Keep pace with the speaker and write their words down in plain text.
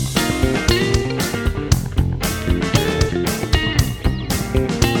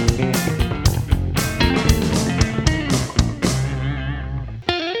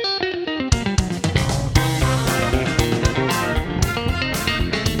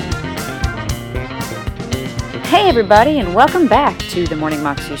Hey everybody, and welcome back to the Morning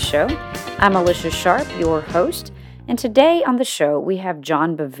Moxie Show. I'm Alicia Sharp, your host, and today on the show we have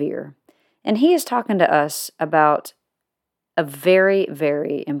John Bevere, and he is talking to us about a very,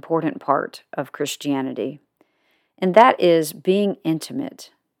 very important part of Christianity, and that is being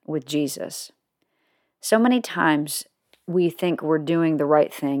intimate with Jesus. So many times we think we're doing the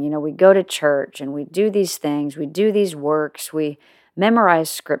right thing. You know, we go to church and we do these things, we do these works, we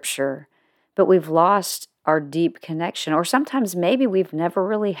memorize scripture, but we've lost our deep connection, or sometimes maybe we've never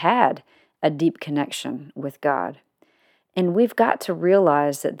really had a deep connection with God. And we've got to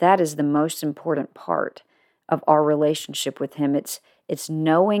realize that that is the most important part of our relationship with Him. It's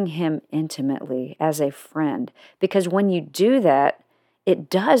knowing Him intimately as a friend, because when you do that, it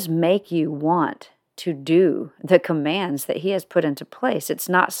does make you want to do the commands that He has put into place. It's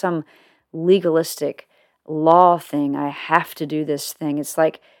not some legalistic law thing. I have to do this thing. It's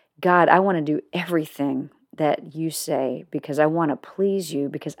like, God, I want to do everything that you say because I want to please you,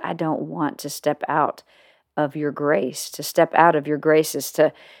 because I don't want to step out of your grace. To step out of your grace is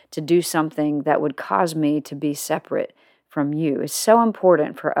to do something that would cause me to be separate from you. It's so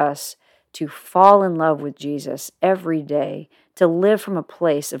important for us to fall in love with Jesus every day, to live from a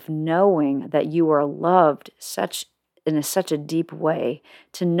place of knowing that you are loved in such a deep way,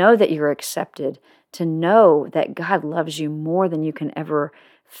 to know that you're accepted, to know that God loves you more than you can ever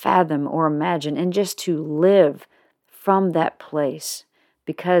fathom or imagine, and just to live from that place,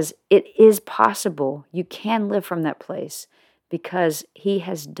 because it is possible. You can live from that place because He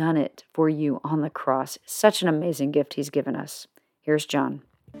has done it for you on the cross. Such an amazing gift He's given us. Here's John.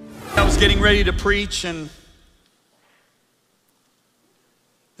 I was getting ready to preach, and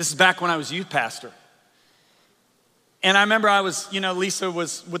this is back when I was youth pastor. And I remember Lisa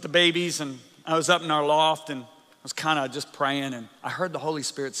was with the babies, and I was up in our loft, and I was kind of just praying, and I heard the Holy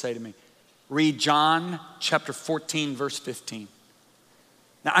Spirit say to me, read John chapter 14, verse 15.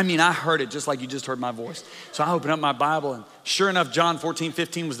 Now, I heard it just like you just heard my voice. So I opened up my Bible, and sure enough, John 14,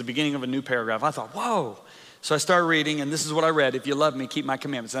 15 was the beginning of a new paragraph. I thought, whoa. So I started reading, and this is what I read. If you love me, keep my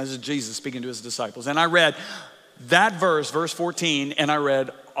commandments. And this is Jesus speaking to His disciples. And I read that verse 14, and I read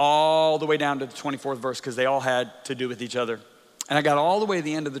all the way down to the 24th verse, because they all had to do with each other. And I got all the way to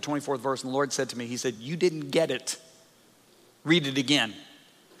the end of the 24th verse, and the Lord said to me, He said, you didn't get it. Read it again.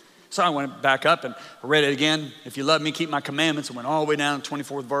 So I went back up and read it again. If you love me, keep my commandments. I went all the way down to the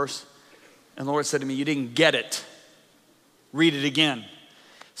 24th verse. And the Lord said to me, you didn't get it. Read it again.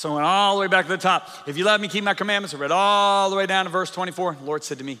 So I went all the way back to the top. If you love me, keep my commandments. I read all the way down to verse 24. The Lord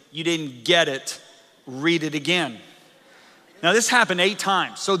said to me, you didn't get it. Read it again. Now this happened 8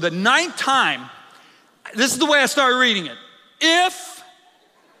 times. So the 9th time, this is the way I started reading it.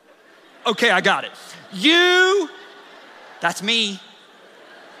 Okay, I got it. That's me.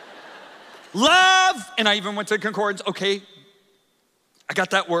 Love, and I even went to concordance. Okay, I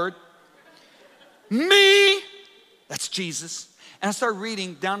got that word. Me, that's Jesus. And I started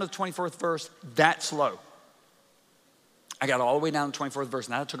reading down to the 24th verse that slow. I got all the way down to the 24th verse,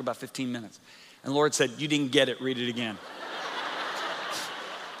 and that took about 15 minutes. And the Lord said, you didn't get it, read it again.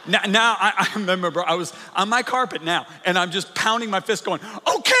 Now I remember, bro, I was on my carpet now, and I'm just pounding my fist going,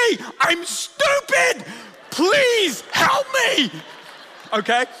 okay, I'm stupid. Please help me.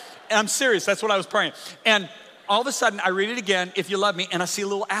 Okay? And I'm serious. That's what I was praying. And all of a sudden, I read it again, if you love me, and I see a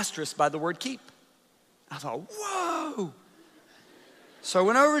little asterisk by the word keep. I thought, whoa. So I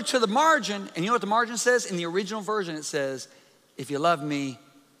went over to the margin, and you know what the margin says? In the original version, it says, if you love me,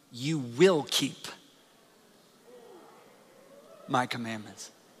 you will keep my commandments.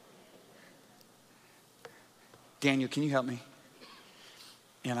 Daniel, can you help me?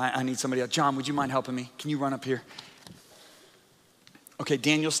 And I need somebody else. John, would you mind helping me? Can you run up here? Okay,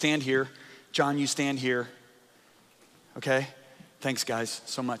 Daniel, stand here. John, you stand here. Okay? Thanks, guys,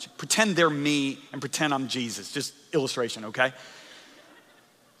 so much. Pretend they're me and pretend I'm Jesus. Just illustration, okay?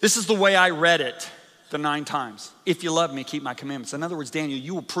 This is the way I read it the 9 times. If you love me, keep my commandments. In other words, Daniel,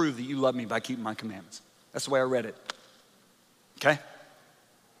 you will prove that you love me by keeping my commandments. That's the way I read it. Okay?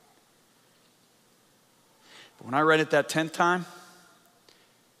 But when I read it that 10th time,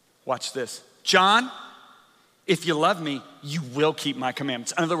 watch this. John, if you love me, you will keep my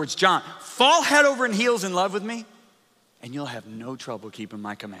commandments. In other words, John, fall head over and heels in love with me, and you'll have no trouble keeping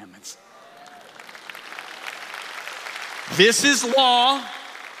my commandments. This is law.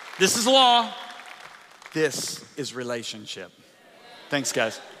 This is law. This is relationship. Thanks,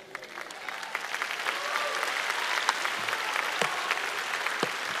 guys.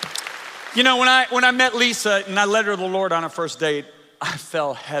 You know, when I met Lisa and I led her to the Lord on our first date, I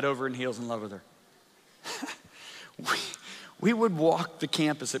fell head over and heels in love with her. We would walk the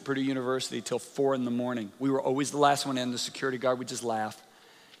campus at Purdue University till 4 a.m. We were always the last one in. The security guard would just laugh.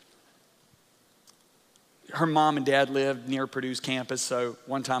 Her mom and dad lived near Purdue's campus, so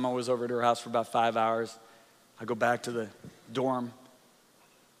one time I was over at her house for about 5 hours. I go back to the dorm,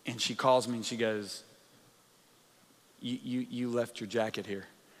 and she calls me and she goes, you left your jacket here.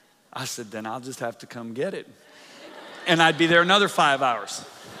 I said, then I'll just have to come get it. And I'd be there another 5 hours.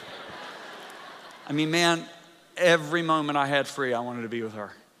 I mean, man, every moment I had free, I wanted to be with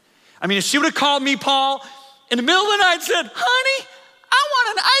her. I mean, if she would have called me, Paul, in the middle of the night and said, honey, I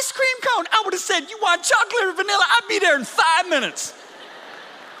want an ice cream cone, I would have said, you want chocolate or vanilla? I'd be there in 5 minutes.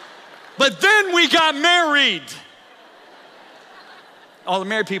 But then we got married. All the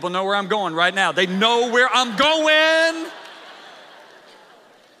married people know where I'm going right now. They know where I'm going.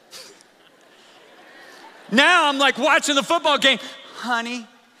 Now I'm like watching the football game. Honey,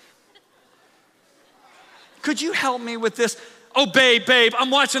 could you help me with this? Oh, babe, I'm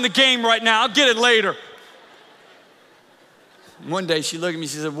watching the game right now. I'll get it later. One day she looked at me,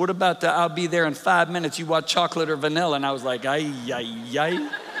 she said, what about I'll be there in 5 minutes, you want chocolate or vanilla? And I was like, ay.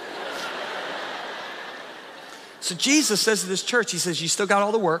 So Jesus says to this church, he says, you still got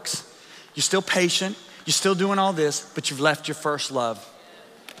all the works, you're still patient, you're still doing all this, but you've left your first love.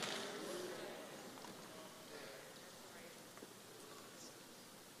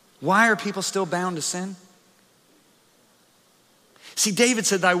 Why are people still bound to sin? See, David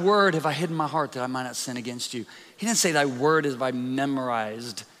said, thy word have I hid in my heart that I might not sin against you. He didn't say thy word have I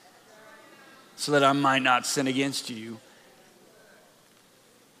memorized so that I might not sin against you.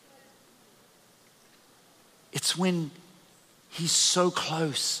 It's when he's so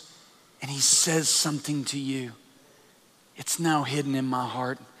close and he says something to you. It's now hidden in my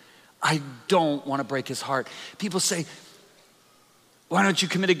heart. I don't want to break his heart. People say, why don't you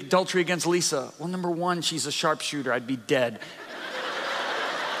commit adultery against Lisa? Well, number one, she's a sharpshooter. I'd be dead.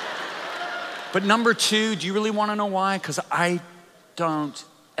 But number two, do you really want to know why? Because I don't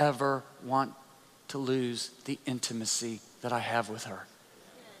ever want to lose the intimacy that I have with her.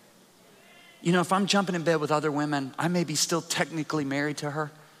 You know, if I'm jumping in bed with other women, I may be still technically married to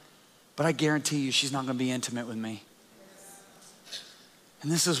her, but I guarantee you she's not going to be intimate with me. And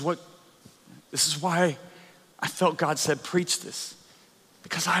this is why I felt God said, preach this.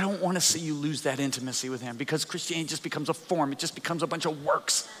 Because I don't want to see you lose that intimacy with him, because Christianity just becomes a form. It just becomes a bunch of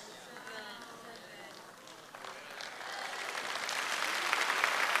works.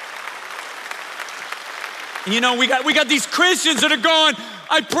 And you know, we got these Christians that are going,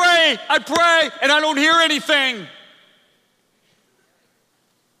 I pray, and I don't hear anything.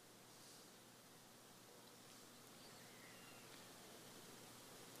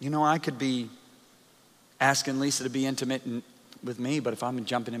 You know, I could be asking Lisa to be intimate with me, but if I'm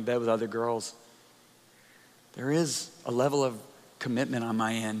jumping in bed with other girls, there is a level of commitment on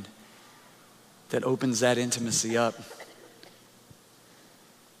my end that opens that intimacy up.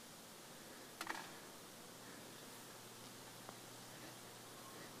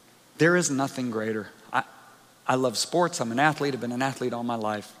 There is nothing greater. I love sports. I'm an athlete. I've been an athlete all my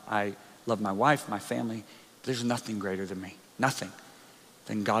life. I love my wife, my family. There's nothing greater than me. Nothing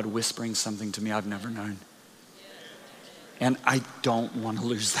than God whispering something to me I've never known. And I don't want to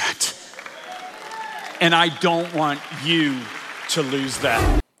lose that. And I don't want you to lose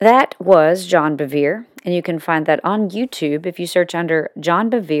that. That was John Bevere, and you can find that on YouTube. If you search under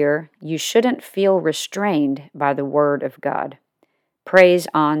John Bevere, You Shouldn't Feel Restrained by the Word of God. Praise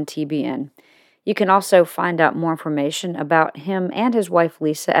on TBN. You can also find out more information about him and his wife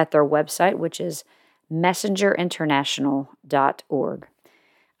Lisa at their website, which is messengerinternational.org.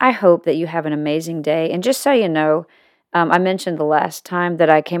 I hope that you have an amazing day. And just so you know, I mentioned the last time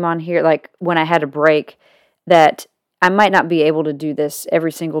that I came on here, like when I had a break, that I might not be able to do this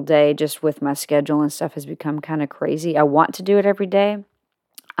every single day just with my schedule and stuff has become kind of crazy. I want to do it every day,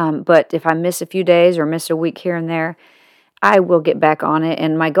 but if I miss a few days or miss a week here and there, I will get back on it.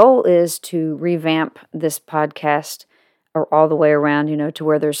 And my goal is to revamp this podcast or all the way around, you know, to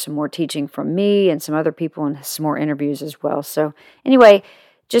where there's some more teaching from me and some other people and some more interviews as well. So anyway,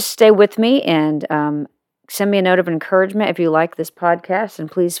 just stay with me and send me a note of encouragement if you like this podcast.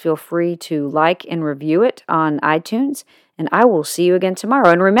 And please feel free to like and review it on iTunes. And I will see you again tomorrow.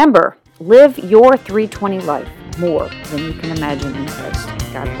 And remember, live your 320 life more than you can imagine in Christ.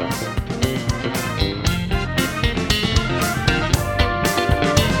 God bless.